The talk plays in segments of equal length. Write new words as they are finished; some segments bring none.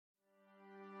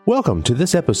Welcome to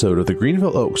this episode of the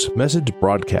Greenville Oaks Message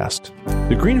Broadcast.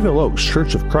 The Greenville Oaks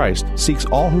Church of Christ seeks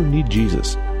all who need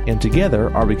Jesus, and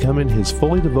together are becoming His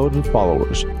fully devoted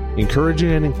followers,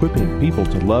 encouraging and equipping people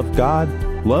to love God,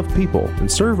 love people,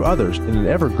 and serve others in an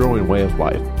ever-growing way of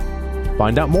life.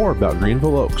 Find out more about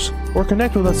Greenville Oaks, or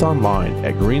connect with us online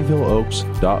at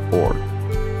greenvilleoaks.org.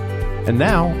 And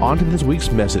now, on to this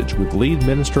week's message with lead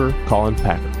minister Colin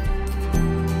Packer.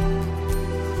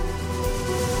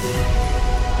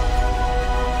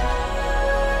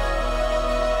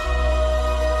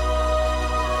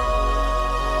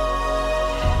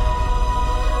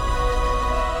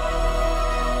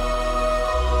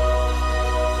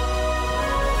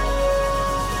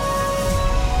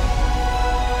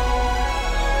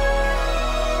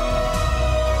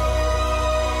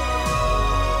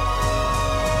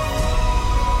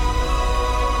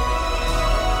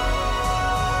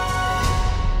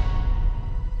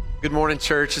 Good morning,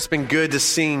 church. It's been good to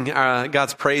sing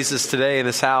God's praises today in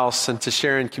this house and to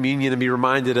share in communion and be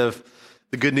reminded of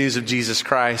the good news of Jesus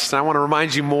Christ. And I want to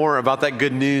remind you more about that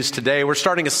good news today. We're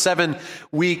starting a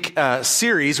 7-week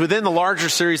series within the larger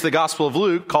series, The Gospel of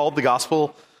Luke, called The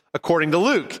Gospel According to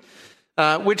Luke,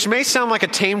 which may sound like a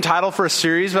tame title for a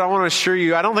series, but I want to assure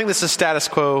you, I don't think this is status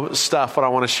quo stuff, what I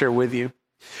want to share with you.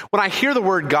 When I hear the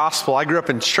word gospel, I grew up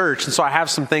in church, and so I have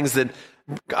some things that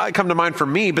come to mind for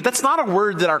me, but that's not a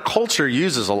word that our culture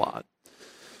uses a lot.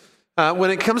 When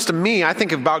it comes to me, I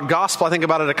think about gospel, I think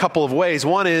about it a couple of ways.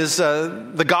 One is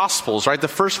the Gospels, right? The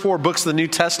first 4 books of the New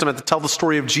Testament that tell the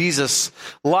story of Jesus'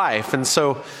 life. And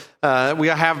so we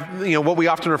have, what we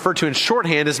often refer to in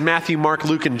shorthand as Matthew, Mark,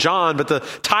 Luke, and John, but the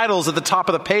titles at the top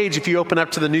of the page, if you open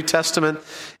up to the New Testament,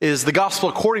 is the Gospel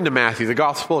according to Matthew, the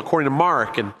Gospel according to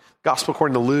Mark, and Gospel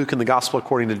according to Luke, and the Gospel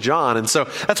according to John. And so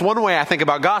that's one way I think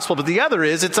about gospel, but the other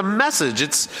is it's a message.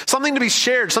 It's something to be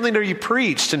shared, something to be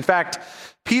preached. In fact,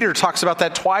 Peter talks about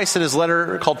that twice in his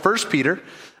letter called 1 Peter,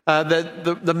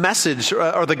 that the message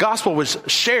or the gospel was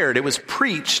shared. It was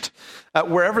preached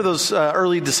wherever those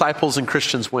early disciples and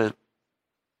Christians went.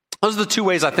 Those are the 2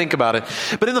 ways I think about it.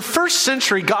 But in the first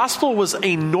century, gospel was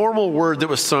a normal word that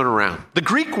was thrown around. The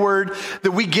Greek word that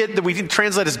we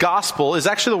translate as gospel, is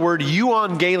actually the word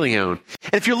euangelion.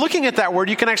 And if you're looking at that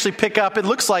word, you can actually pick up, it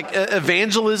looks like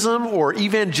evangelism or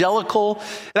evangelical.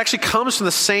 It actually comes from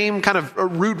the same kind of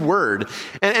root word.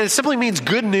 And it simply means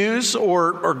good news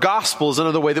or gospel is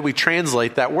another way that we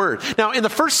translate that word. Now, in the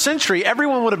first century,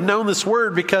 everyone would have known this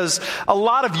word because a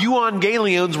lot of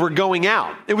euangelions were going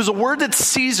out. It was a word that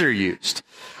Caesar used.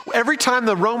 Every time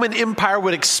the Roman Empire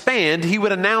would expand, he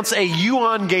would announce a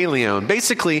euangelion,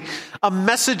 basically a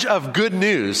message of good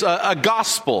news, a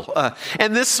gospel.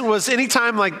 And this was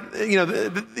anytime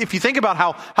if you think about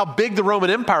how big the Roman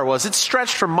Empire was, it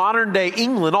stretched from modern day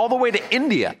England all the way to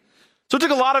India. So it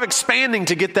took a lot of expanding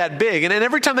to get that big. And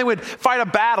every time they would fight a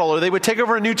battle or they would take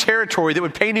over a new territory that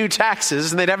would pay new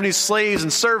taxes and they'd have new slaves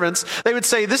and servants, they would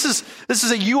say, this is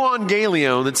a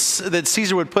euangelion that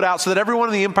Caesar would put out so that everyone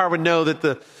in the empire would know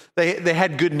that they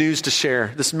had good news to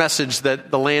share, this message that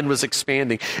the land was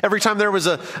expanding. Every time there was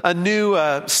a new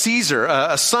Caesar,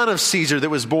 a son of Caesar that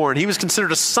was born, he was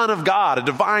considered a son of God, a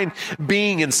divine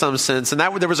being in some sense. And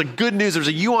there was a good news, there was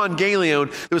a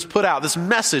euangelion that was put out, this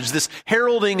message, this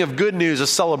heralding of good news, a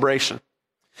celebration.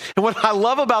 And what I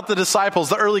love about the disciples,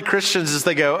 the early Christians, is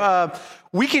they go,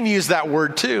 we can use that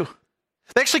word too.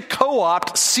 They actually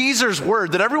co-opt Caesar's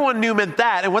word that everyone knew meant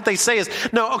that. And what they say is,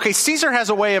 no, okay, Caesar has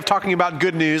a way of talking about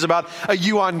good news, about a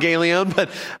euangelion, but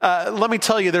let me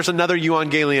tell you, there's another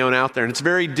euangelion out there. And it's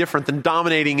very different than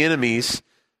dominating enemies.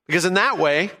 Because in that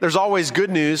way, there's always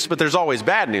good news, but there's always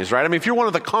bad news, right? I mean, if you're one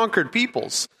of the conquered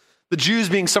peoples, the Jews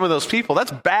being some of those people,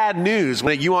 that's bad news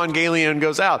when a euangelion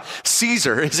goes out.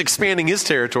 Caesar is expanding his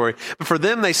territory. But for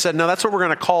them, they said, no, that's what we're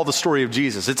going to call the story of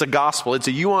Jesus. It's a gospel. It's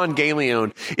a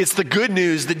euangelion. It's the good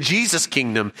news that Jesus'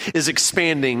 kingdom is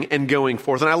expanding and going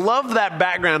forth. And I love that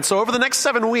background. So over the next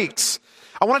 7 weeks,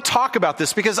 I want to talk about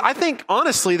this because I think,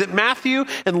 honestly, that Matthew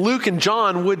and Luke and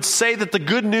John would say that the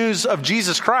good news of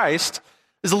Jesus Christ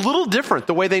is a little different,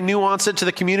 the way they nuance it to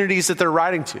the communities that they're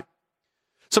writing to.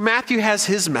 So Matthew has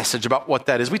his message about what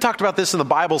that is. We talked about this in the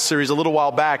Bible series a little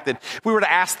while back, that if we were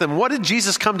to ask them, what did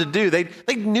Jesus come to do? They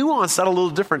nuance that a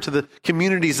little different to the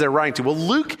communities they're writing to. Well,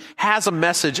 Luke has a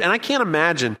message, and I can't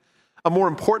imagine a more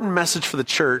important message for the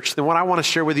church than what I want to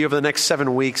share with you over the next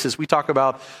 7 weeks as we talk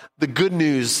about the good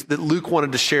news that Luke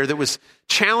wanted to share that was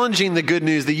challenging the good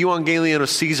news, the euangelion of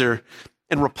Caesar,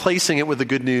 and replacing it with the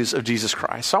good news of Jesus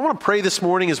Christ. So I want to pray this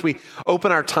morning as we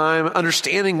open our time,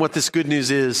 understanding what this good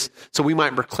news is, so we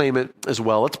might proclaim it as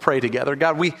well. Let's pray together.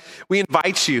 God, we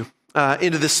invite you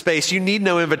into this space, you need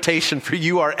no invitation, for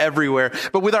you are everywhere.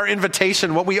 But with our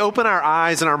invitation, what we open our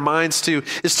eyes and our minds to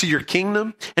is to your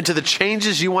kingdom and to the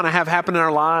changes you want to have happen in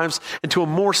our lives and to a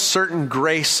more certain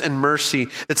grace and mercy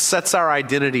that sets our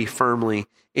identity firmly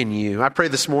in you. I pray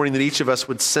this morning that each of us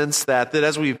would sense that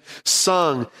as we've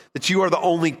sung that you are the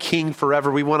only King forever,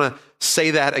 we want to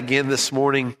say that again this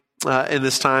morning in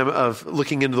this time of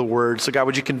looking into the Word. So God,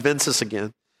 would you convince us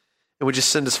again? And would you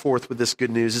send us forth with this good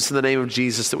news? It's in the name of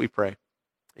Jesus that we pray.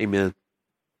 Amen.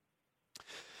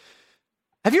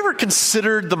 Have you ever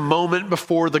considered the moment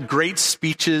before the great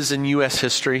speeches in U.S.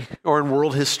 history or in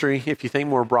world history, if you think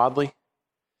more broadly?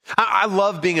 I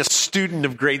love being a student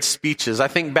of great speeches. I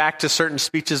think back to certain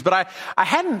speeches, but I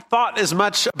hadn't thought as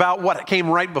much about what came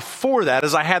right before that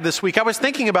as I had this week. I was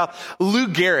thinking about Lou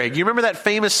Gehrig. You remember that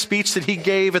famous speech that he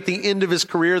gave at the end of his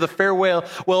career, the farewell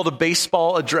to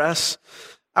baseball address?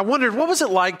 I wondered, what was it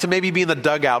like to maybe be in the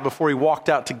dugout before he walked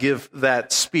out to give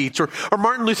that speech? Or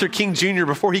Martin Luther King Jr.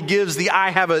 before he gives the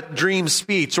I Have a Dream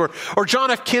speech? Or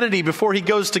John F. Kennedy before he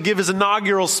goes to give his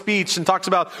inaugural speech and talks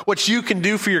about what you can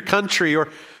do for your country? Or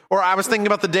I was thinking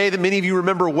about the day that many of you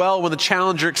remember well when the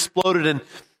Challenger exploded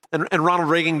and Ronald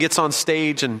Reagan gets on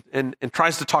stage and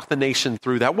tries to talk the nation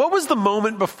through that. What was the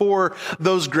moment before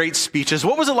those great speeches?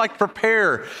 What was it like to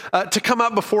prepare to come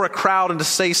up before a crowd and to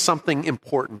say something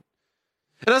important?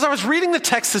 And as I was reading the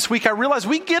text this week, I realized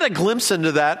we get a glimpse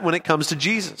into that when it comes to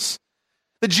Jesus.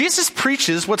 That Jesus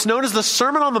preaches what's known as the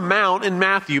Sermon on the Mount in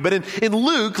Matthew, but in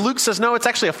Luke says, no, it's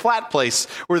actually a flat place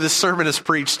where this sermon is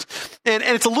preached. And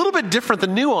it's a little bit different, the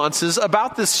nuances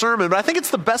about this sermon, but I think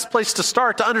it's the best place to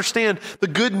start to understand the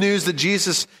good news that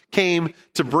Jesus came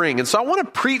to bring. And so I want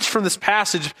to preach from this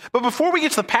passage, but before we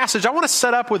get to the passage, I want to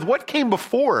set up with what came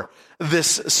before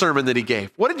this sermon that he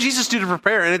gave. What did Jesus do to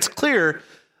prepare? And it's clear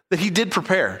that he did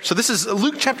prepare. So this is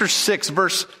Luke chapter 6,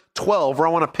 verse 12, where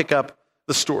I want to pick up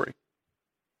the story.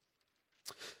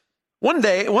 One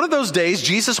of those days,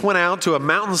 Jesus went out to a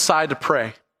mountainside to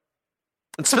pray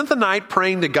and spent the night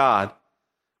praying to God.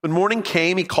 When morning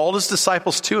came, he called his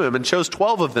disciples to him and chose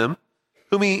 12 of them,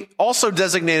 whom he also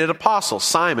designated apostles: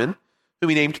 Simon, whom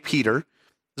he named Peter,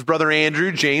 his brother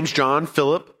Andrew, James, John,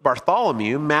 Philip,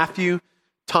 Bartholomew, Matthew,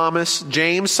 Thomas,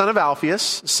 James, son of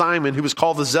Alphaeus, Simon, who was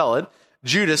called the Zealot,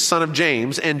 Judas, son of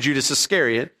James, and Judas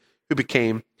Iscariot, who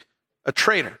became a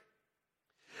traitor.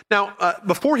 Now,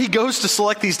 before he goes to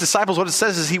select these disciples, what it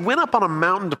says is he went up on a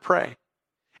mountain to pray.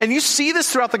 And you see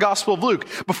this throughout the Gospel of Luke.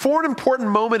 Before an important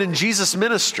moment in Jesus'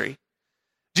 ministry,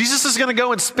 Jesus is going to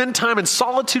go and spend time in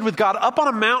solitude with God up on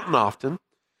a mountain often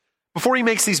before he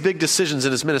makes these big decisions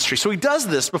in his ministry. So he does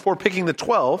this before picking the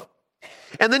 12.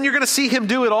 And then you're going to see him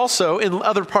do it also in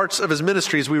other parts of his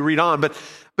ministry as we read on. But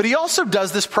he also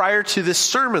does this prior to this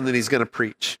sermon that he's going to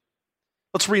preach.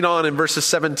 Let's read on in verses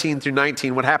 17 through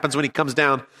 19, what happens when he comes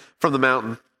down from the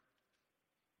mountain.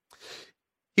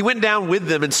 He went down with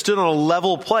them and stood on a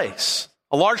level place.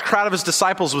 A large crowd of his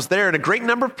disciples was there, and a great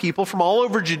number of people from all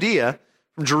over Judea,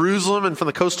 from Jerusalem and from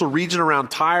the coastal region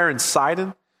around Tyre and Sidon,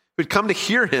 who had come to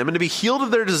hear him and to be healed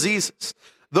of their diseases.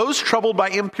 Those troubled by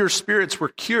impure spirits were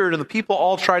cured, and the people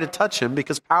all tried to touch him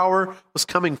because power was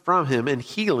coming from him and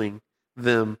healing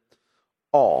them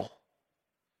all.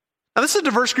 Now, this is a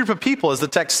diverse group of people, as the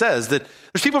text says, that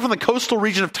there's people from the coastal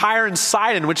region of Tyre and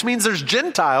Sidon, which means there's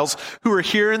Gentiles who are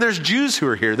here and there's Jews who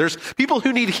are here. There's people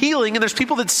who need healing and there's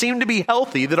people that seem to be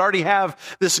healthy, that already have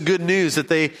this good news, that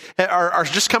they are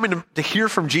just coming to hear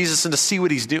from Jesus and to see what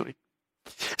he's doing.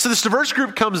 So this diverse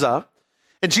group comes up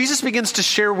and Jesus begins to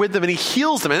share with them and he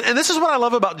heals them. And this is what I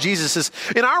love about Jesus is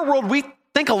in our world, we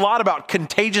think a lot about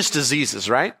contagious diseases,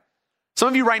 right? Some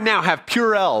of you right now have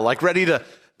Purell, like ready to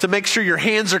make sure your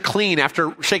hands are clean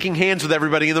after shaking hands with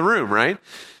everybody in the room, right?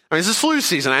 I mean, this is flu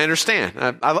season, I understand.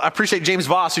 I appreciate James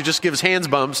Voss, who just gives hands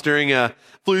bumps during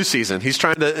flu season. He's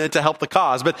trying to help the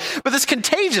cause. But this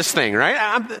contagious thing,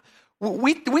 right?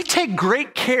 We take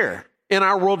great care in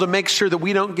our world to make sure that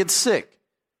we don't get sick,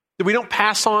 that we don't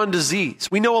pass on disease.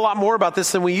 We know a lot more about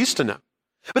this than we used to know.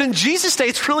 But in Jesus' day,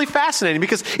 it's really fascinating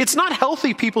because it's not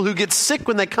healthy people who get sick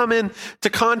when they come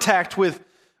into contact with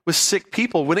sick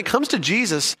people. When it comes to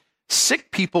Jesus, sick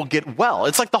people get well.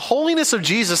 It's like the holiness of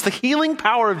Jesus, the healing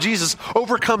power of Jesus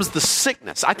overcomes the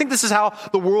sickness. I think this is how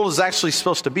the world is actually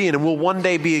supposed to be and will one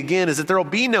day be again, is that there will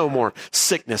be no more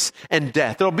sickness and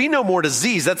death. There will be no more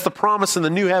disease. That's the promise in the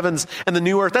new heavens and the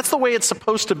new earth. That's the way it's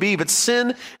supposed to be, but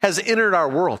sin has entered our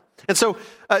world. And so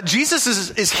Jesus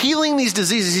is healing these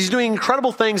diseases. He's doing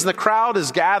incredible things and the crowd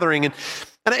is gathering. And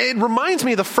it reminds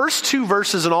me of the first two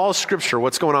verses in all of Scripture,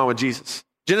 what's going on with Jesus.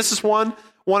 Genesis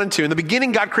 1:1 and 2. In the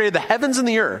beginning, God created the heavens and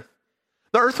the earth.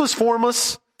 The earth was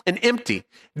formless and empty.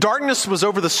 Darkness was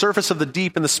over the surface of the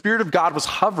deep, and the Spirit of God was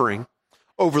hovering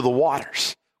over the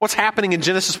waters. What's happening in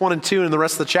Genesis 1 and 2 and the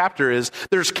rest of the chapter is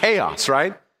there's chaos,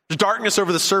 right? There's darkness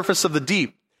over the surface of the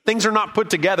deep. Things are not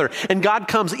put together. And God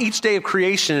comes each day of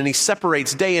creation and he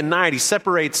separates day and night. He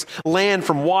separates land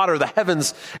from water, the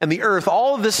heavens and the earth.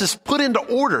 All of this is put into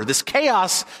order. This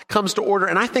chaos comes to order.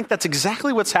 And I think that's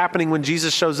exactly what's happening when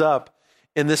Jesus shows up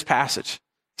in this passage.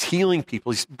 He's healing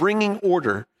people. He's bringing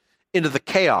order into the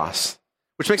chaos,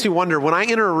 which makes me wonder, when I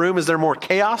enter a room, is there more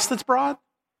chaos that's brought?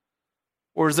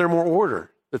 Or is there more order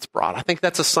that's brought? I think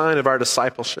that's a sign of our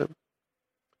discipleship.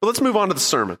 But let's move on to the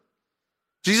sermon.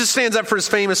 Jesus stands up for his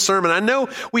famous sermon. I know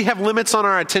we have limits on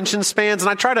our attention spans, and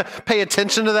I try to pay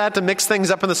attention to that to mix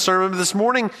things up in the sermon. But this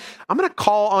morning, I'm going to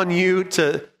call on you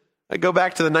to go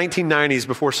back to the 1990s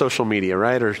before social media,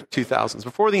 right? Or 2000s,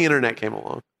 before the internet came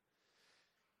along.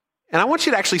 And I want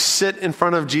you to actually sit in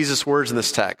front of Jesus' words in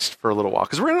this text for a little while,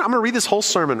 because I'm going to read this whole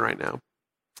sermon right now.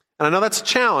 And I know that's a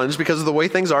challenge because of the way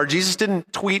things are. Jesus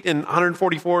didn't tweet in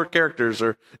 144 characters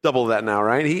or double that now,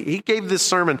 right? He gave this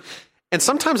sermon. And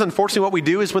sometimes, unfortunately, what we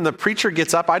do is when the preacher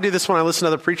gets up, I do this when I listen to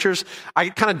other preachers, I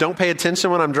kind of don't pay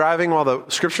attention when I'm driving while the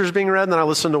scripture is being read, and then I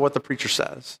listen to what the preacher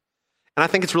says. And I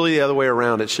think it's really the other way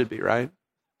around. It should be, right?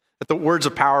 That the words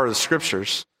of power are the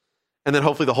scriptures, and then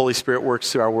hopefully the Holy Spirit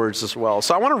works through our words as well.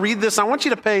 So I want to read this. I want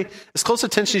you to pay as close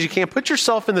attention as you can. Put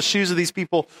yourself in the shoes of these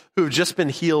people who have just been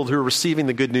healed, who are receiving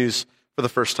the good news for the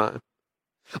first time.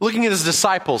 Looking at his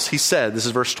disciples, he said, this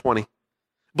is verse 20,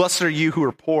 "Blessed are you who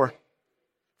are poor,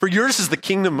 for yours is the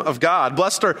kingdom of God.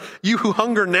 Blessed are you who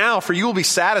hunger now, for you will be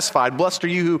satisfied. Blessed are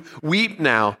you who weep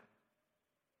now,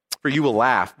 for you will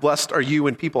laugh. Blessed are you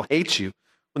when people hate you,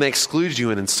 when they exclude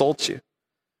you and insult you,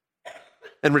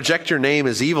 and reject your name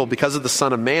as evil because of the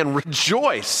Son of Man.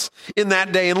 Rejoice in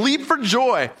that day and leap for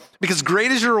joy, because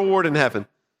great is your reward in heaven.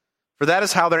 For that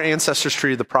is how their ancestors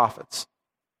treated the prophets.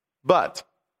 But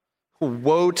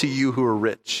woe to you who are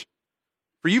rich,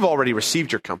 for you've already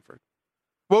received your comfort.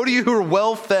 Woe to you who are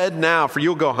well fed now, for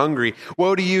you'll go hungry.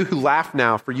 Woe to you who laugh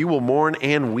now, for you will mourn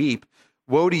and weep.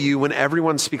 Woe to you when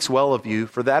everyone speaks well of you,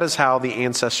 for that is how the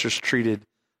ancestors treated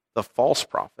the false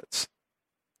prophets.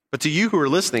 But to you who are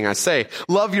listening, I say,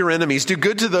 love your enemies, do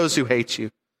good to those who hate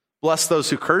you, bless those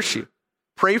who curse you,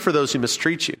 pray for those who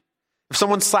mistreat you. If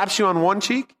someone slaps you on one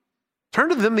cheek, turn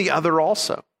to them the other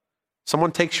also.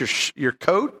 Someone takes your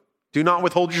coat, do not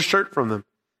withhold your shirt from them.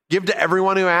 Give to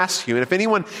everyone who asks you. And if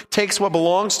anyone takes what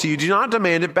belongs to you, do not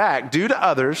demand it back. Do to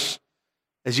others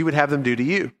as you would have them do to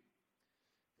you.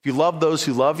 If you love those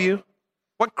who love you,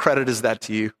 what credit is that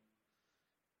to you?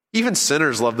 Even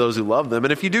sinners love those who love them.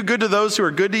 And if you do good to those who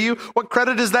are good to you, what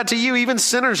credit is that to you? Even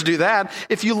sinners do that.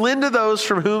 If you lend to those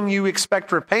from whom you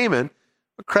expect repayment,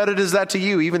 what credit is that to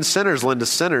you? Even sinners lend to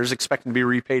sinners, expecting to be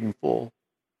repaid in full.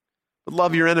 But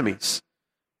love your enemies.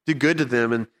 Do good to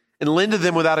them and lend to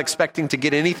them without expecting to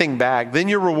get anything back. Then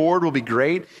your reward will be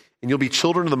great, and you'll be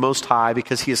children of the Most High,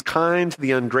 because he is kind to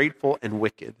the ungrateful and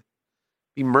wicked.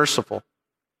 Be merciful,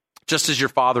 just as your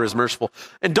Father is merciful.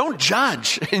 And don't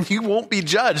judge, and you won't be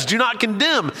judged. Do not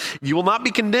condemn. You will not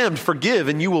be condemned. Forgive,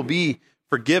 and you will be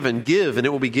forgiven. Give, and it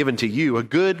will be given to you. A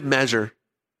good measure,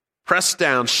 pressed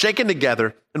down, shaken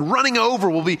together, and running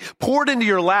over will be poured into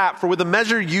your lap. For with the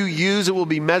measure you use, it will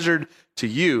be measured to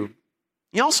you.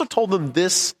 He also told them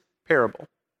this parable.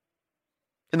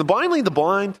 And the blind lead the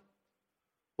blind.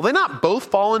 Will they not both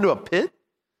fall into a pit?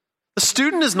 The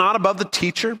student is not above the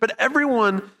teacher, but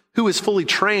everyone who is fully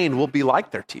trained will be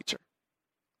like their teacher.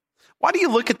 Why do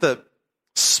you look at the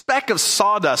speck of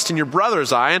sawdust in your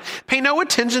brother's eye and pay no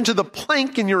attention to the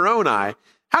plank in your own eye?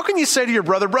 How can you say to your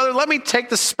brother, brother, let me take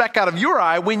the speck out of your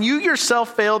eye, when you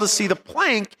yourself fail to see the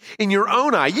plank in your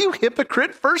own eye? You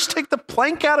hypocrite, first take the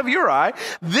plank out of your eye,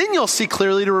 then you'll see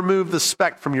clearly to remove the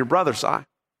speck from your brother's eye.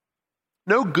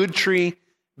 No good tree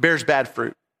bears bad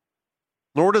fruit,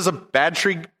 nor does a bad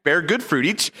tree bear good fruit.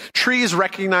 Each tree is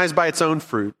recognized by its own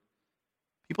fruit.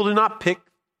 People do not pick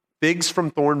figs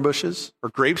from thorn bushes or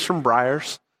grapes from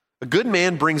briars. A good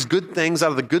man brings good things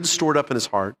out of the good stored up in his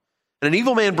heart, and an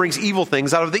evil man brings evil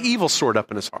things out of the evil stored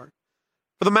up in his heart.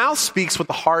 For the mouth speaks what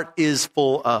the heart is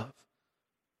full of.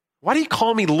 Why do you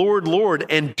call me Lord, Lord,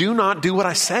 and do not do what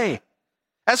I say?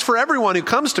 As for everyone who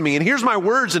comes to me and hears my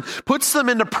words and puts them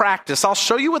into practice, I'll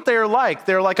show you what they are like.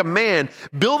 They're like a man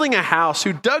building a house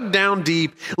who dug down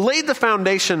deep, laid the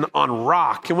foundation on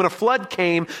rock. And when a flood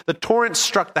came, the torrent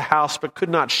struck the house but could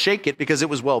not shake it because it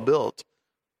was well built.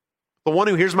 The one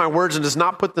who hears my words and does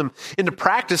not put them into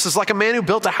practice is like a man who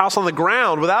built a house on the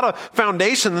ground without a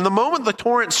foundation. And the moment the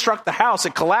torrent struck the house,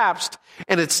 it collapsed,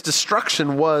 and its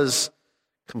destruction was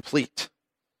complete.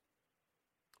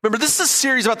 Remember, this is a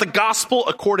series about the gospel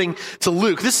according to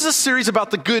Luke. This is a series about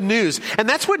the good news. And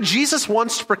that's what Jesus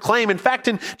wants to proclaim. In fact,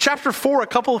 in chapter 4, a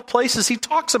couple of places, he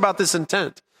talks about this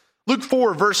intent. Luke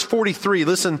 4, verse 43,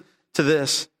 listen to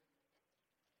this.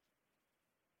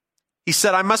 He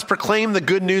said, I must proclaim the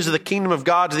good news of the kingdom of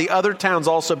God to the other towns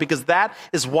also, because that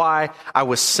is why I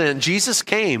was sent. Jesus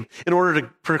came in order to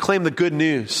proclaim the good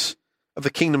news of the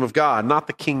kingdom of God, not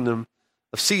the kingdom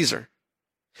of Caesar.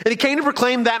 And he came to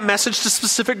proclaim that message to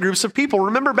specific groups of people.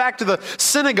 Remember back to the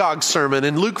synagogue sermon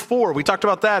in Luke 4. We talked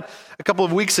about that a couple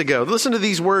of weeks ago. Listen to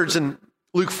these words in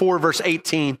Luke 4, verse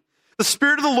 18. The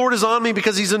Spirit of the Lord is on me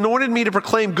because he's anointed me to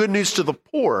proclaim good news to the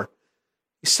poor.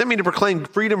 He sent me to proclaim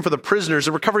freedom for the prisoners,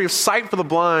 a recovery of sight for the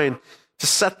blind, to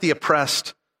set the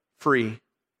oppressed free.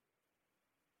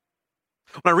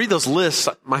 When I read those lists,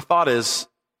 my thought is,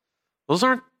 those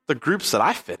aren't the groups that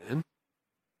I fit in.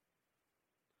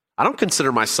 I don't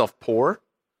consider myself poor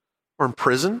or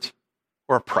imprisoned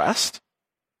or oppressed.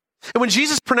 And when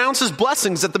Jesus pronounces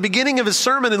blessings at the beginning of his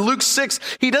sermon in Luke 6,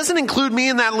 he doesn't include me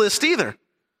in that list either.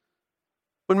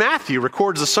 When Matthew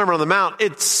records the Sermon on the Mount,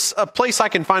 it's a place I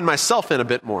can find myself in a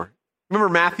bit more. Remember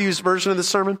Matthew's version of the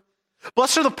sermon?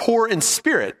 Blessed are the poor in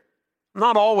spirit. I'm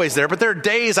not always there, but there are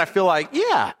days I feel like,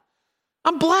 yeah,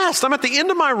 I'm blessed. I'm at the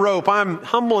end of my rope. I'm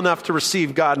humble enough to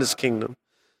receive God in his kingdom.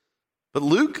 But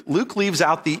Luke leaves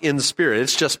out the in spirit.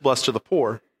 It's just blessed are the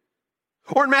poor.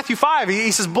 Or in Matthew 5,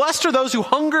 he says, blessed are those who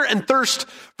hunger and thirst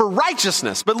for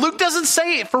righteousness. But Luke doesn't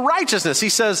say it for righteousness. He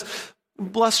says,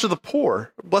 blessed are the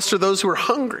poor. Blessed are those who are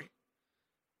hungry.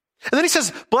 And then he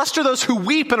says, blessed are those who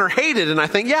weep and are hated. And I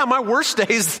think, yeah, my worst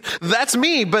days, that's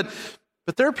me. But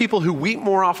there are people who weep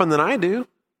more often than I do.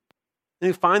 And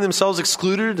who find themselves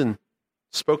excluded and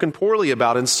spoken poorly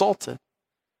about, insulted.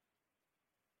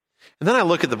 And then I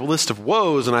look at the list of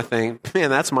woes and I think, man,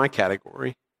 that's my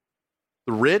category.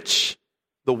 The rich,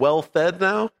 the well-fed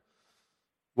now.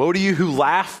 Woe to you who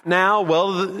laugh now.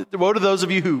 Woe to those of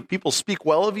you who people speak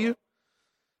well of you.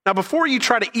 Now, before you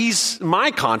try to ease my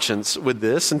conscience with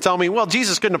this and tell me, well,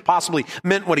 Jesus couldn't have possibly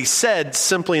meant what he said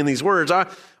simply in these words, I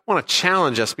want to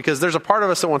challenge us because there's a part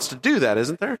of us that wants to do that,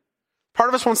 isn't there? Part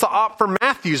of us wants to opt for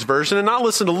Matthew's version and not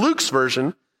listen to Luke's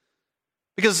version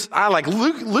because I like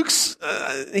Luke's,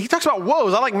 he talks about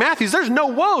woes. I like Matthew's. There's no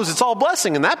woes. It's all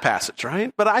blessing in that passage,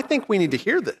 right? But I think we need to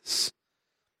hear this.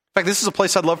 In fact, this is a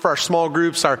place I'd love for our small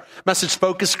groups, our message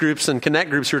focus groups and connect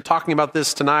groups who are talking about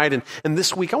this tonight and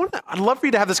this week. I'd love for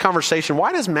you to have this conversation.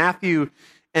 Why does Matthew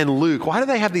and Luke, why do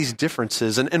they have these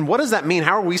differences? And what does that mean?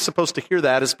 How are we supposed to hear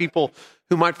that as people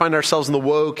who might find ourselves in the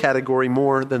woe category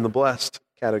more than the blessed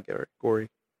category?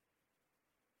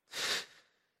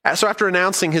 So after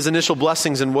announcing his initial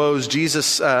blessings and woes,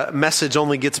 Jesus' message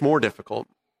only gets more difficult.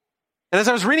 And as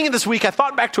I was reading it this week, I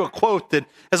thought back to a quote that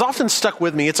has often stuck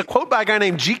with me. It's a quote by a guy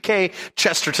named G.K.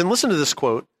 Chesterton. Listen to this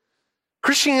quote.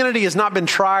 Christianity has not been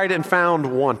tried and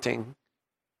found wanting.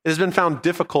 It has been found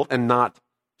difficult and not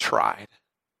tried.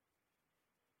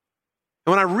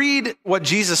 And when I read what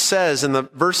Jesus says in the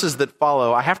verses that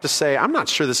follow, I have to say, I'm not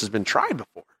sure this has been tried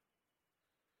before.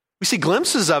 We see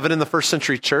glimpses of it in the first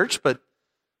century church, but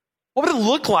what would it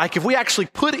look like if we actually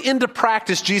put into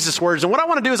practice Jesus' words? And what I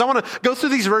want to do is I want to go through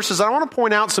these verses. I want to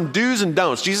point out some do's and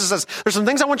don'ts. Jesus says, there's some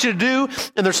things I want you to do,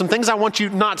 and there's some things I want you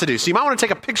not to do. So you might want to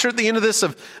take a picture at the end of this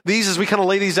of these as we kind of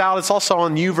lay these out. It's also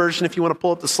on YouVersion if you want to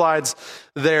pull up the slides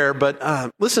there.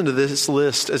 But listen to this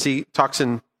list as he talks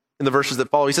in the verses that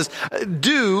follow. He says,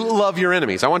 do love your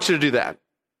enemies. I want you to do that.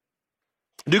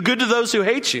 Do good to those who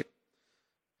hate you.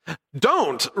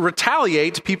 Don't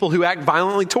retaliate to people who act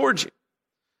violently towards you.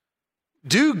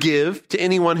 Do give to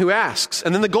anyone who asks.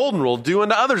 And then the golden rule, do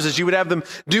unto others as you would have them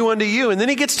do unto you. And then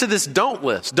he gets to this don't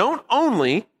list. Don't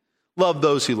only love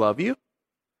those who love you.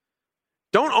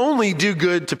 Don't only do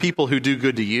good to people who do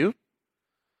good to you.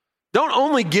 Don't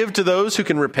only give to those who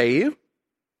can repay you.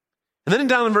 And then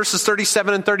down in verses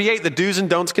 37 and 38, the do's and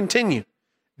don'ts continue.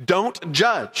 Don't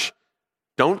judge.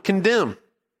 Don't condemn.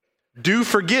 Do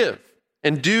forgive.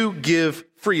 And do give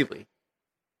freely.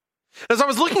 As I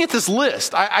was looking at this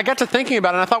list, I got to thinking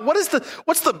about it, and I thought, what's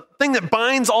the thing that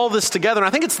binds all this together? And I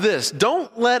think it's this.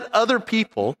 Don't let other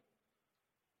people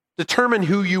determine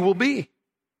who you will be.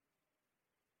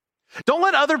 Don't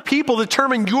let other people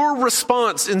determine your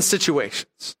response in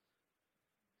situations.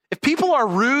 If people are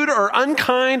rude or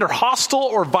unkind or hostile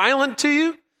or violent to you,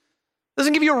 it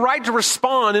doesn't give you a right to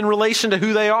respond in relation to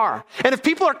who they are. And if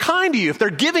people are kind to you, if they're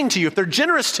giving to you, if they're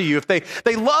generous to you, if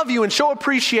they love you and show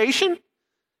appreciation,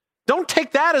 don't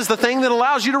take that as the thing that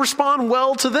allows you to respond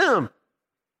well to them.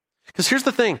 Because here's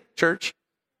the thing, church.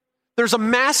 There's a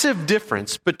massive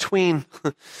difference between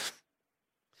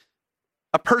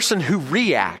a person who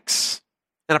reacts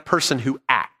and a person who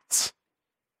acts.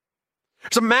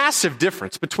 There's a massive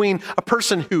difference between a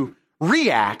person who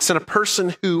reacts and a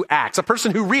person who acts. A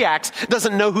person who reacts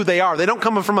doesn't know who they are. They don't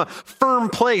come from a firm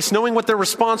place, knowing what their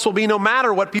response will be no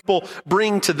matter what people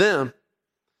bring to them.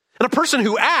 And a person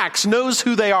who acts knows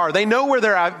who they are. They know where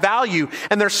their value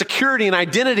and their security and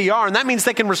identity are. And that means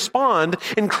they can respond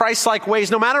in Christ-like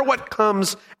ways no matter what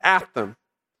comes at them.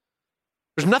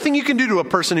 There's nothing you can do to a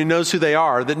person who knows who they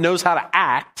are, that knows how to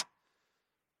act,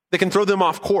 that can throw them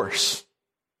off course.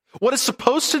 What is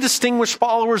supposed to distinguish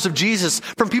followers of Jesus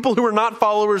from people who are not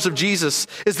followers of Jesus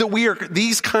is that we are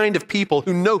these kind of people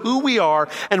who know who we are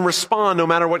and respond no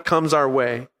matter what comes our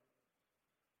way.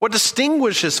 What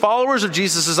distinguishes followers of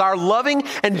Jesus is our loving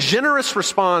and generous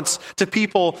response to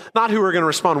people not who are going to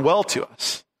respond well to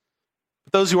us,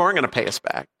 but those who aren't going to pay us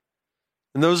back.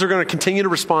 And those are going to continue to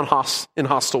respond in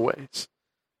hostile ways.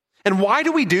 And why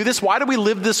do we do this? Why do we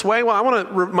live this way? Well, I want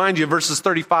to remind you of verses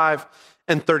 35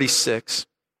 and 36.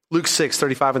 Luke 6,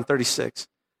 35 and 36.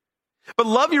 But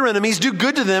love your enemies, do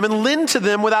good to them, and lend to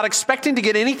them without expecting to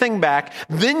get anything back.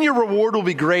 Then your reward will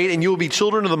be great, and you will be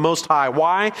children of the Most High.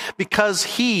 Why? Because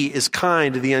He is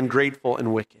kind to the ungrateful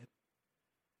and wicked.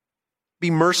 Be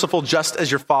merciful just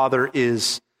as your Father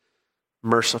is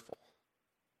merciful.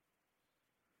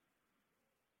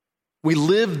 We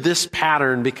live this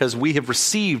pattern because we have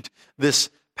received this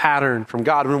pattern from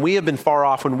God. When we have been far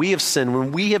off, when we have sinned,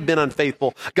 when we have been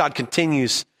unfaithful, God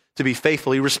continues to be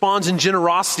faithful. He responds in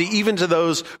generosity even to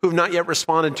those who have not yet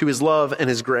responded to His love and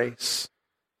His grace.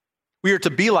 We are to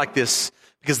be like this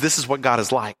because this is what God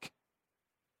is like.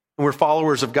 And we're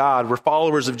followers of God. We're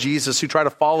followers of Jesus who try to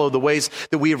follow the ways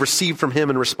that we have received from Him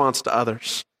in response to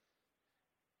others.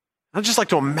 I'd just like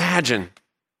to imagine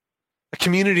a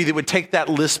community that would take that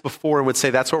list before and would say,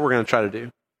 that's what we're going to try to do.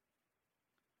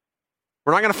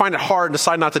 We're not going to find it hard and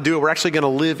decide not to do it. We're actually going to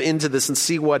live into this and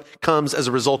see what comes as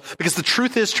a result. Because the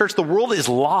truth is, church, the world is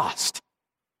lost.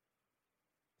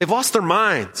 They've lost their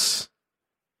minds.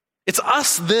 It's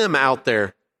us, them out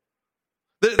there.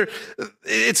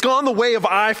 It's gone the way of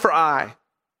eye for eye.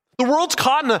 The world's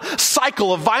caught in a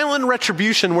cycle of violent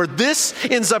retribution where this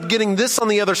ends up getting this on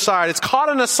the other side. It's caught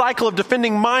in a cycle of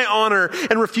defending my honor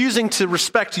and refusing to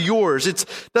respect yours. It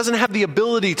doesn't have the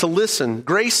ability to listen.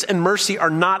 Grace and mercy are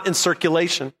not in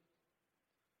circulation.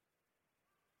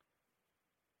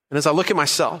 And as I look at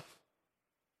myself,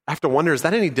 I have to wonder, is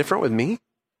that any different with me?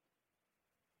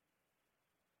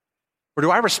 Or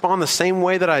do I respond the same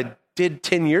way that I did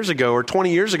 10 years ago or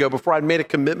 20 years ago before I'd made a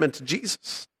commitment to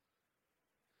Jesus?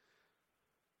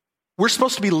 We're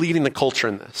supposed to be leading the culture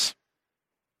in this.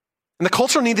 And the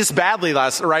culture needs this badly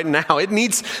right now. It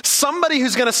needs somebody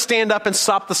who's going to stand up and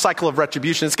stop the cycle of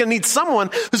retribution. It's going to need someone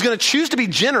who's going to choose to be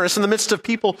generous in the midst of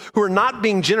people who are not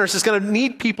being generous. It's going to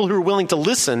need people who are willing to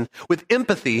listen with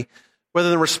empathy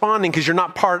rather than responding because you're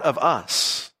not part of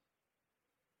us.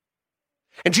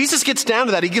 And Jesus gets down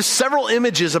to that. He gives several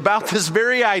images about this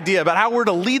very idea, about how we're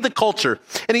to lead the culture.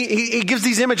 And he gives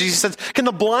these images. He says, can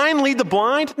the blind lead the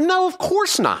blind? No, of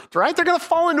course not, right? They're going to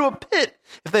fall into a pit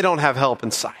if they don't have help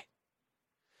in sight.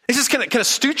 He says, can a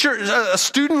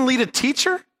student lead a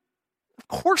teacher? Of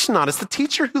course not. It's the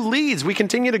teacher who leads. We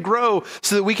continue to grow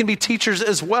so that we can be teachers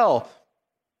as well.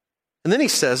 And then he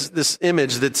says this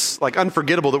image that's like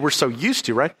unforgettable that we're so used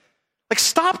to, right? Like,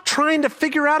 stop trying to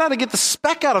figure out how to get the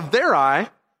speck out of their eye.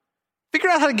 Figure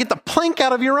out how to get the plank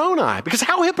out of your own eye. Because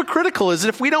how hypocritical is it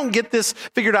if we don't get this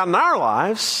figured out in our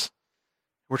lives?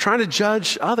 We're trying to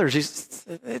judge others.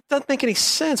 It doesn't make any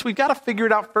sense. We've got to figure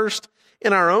it out first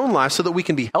in our own lives so that we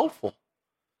can be helpful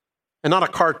and not a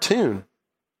cartoon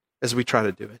as we try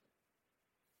to do it.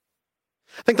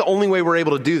 I think the only way we're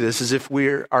able to do this is if we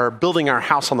are building our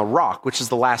house on the rock, which is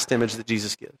the last image that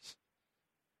Jesus gives.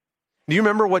 Do you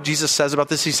remember what Jesus says about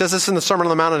this? He says this in the Sermon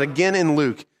on the Mount and again in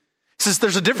Luke. He says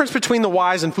there's a difference between the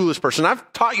wise and foolish person.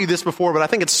 I've taught you this before, but I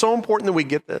think it's so important that we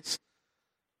get this.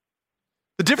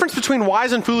 The difference between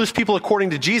wise and foolish people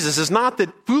according to Jesus is not that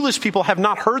foolish people have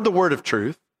not heard the word of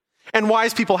truth and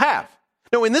wise people have.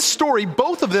 No, in this story,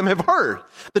 both of them have heard.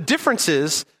 The difference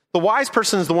is the wise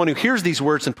person is the one who hears these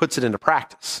words and puts it into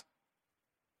practice.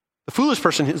 The foolish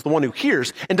person is the one who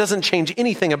hears and doesn't change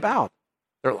anything about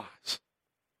their lives.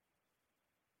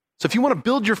 So if you want to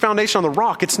build your foundation on the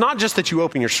rock, it's not just that you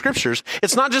open your scriptures.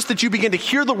 It's not just that you begin to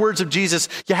hear the words of Jesus.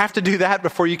 You have to do that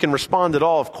before you can respond at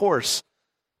all, of course.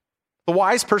 The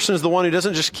wise person is the one who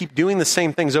doesn't just keep doing the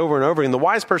same things over and over again. The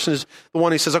wise person is the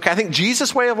one who says, okay, I think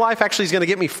Jesus' way of life actually is going to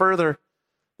get me further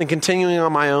than continuing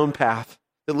on my own path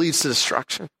that leads to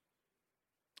destruction.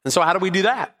 And so how do we do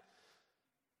that?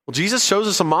 Well, Jesus shows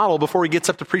us a model before he gets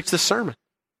up to preach this sermon.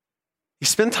 He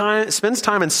spends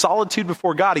time in solitude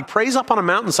before God. He prays up on a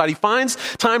mountainside. He finds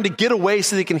time to get away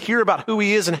so that he can hear about who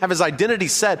he is and have his identity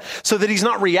set, so that he's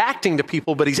not reacting to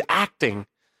people, but he's acting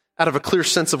out of a clear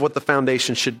sense of what the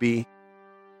foundation should be.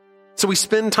 So we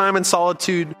spend time in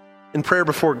solitude and prayer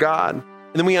before God,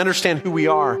 and then we understand who we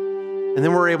are, and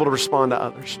then we're able to respond to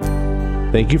others.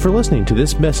 Thank you for listening to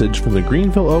this message from the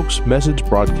Greenville Oaks Message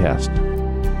Broadcast.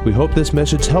 We hope this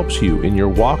message helps you in your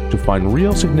walk to find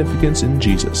real significance in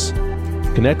Jesus.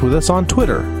 Connect with us on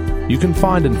Twitter. You can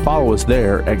find and follow us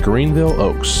there at Greenville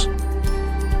Oaks.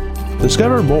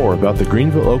 Discover more about the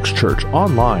Greenville Oaks Church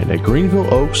online at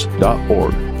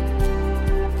greenvilleoaks.org.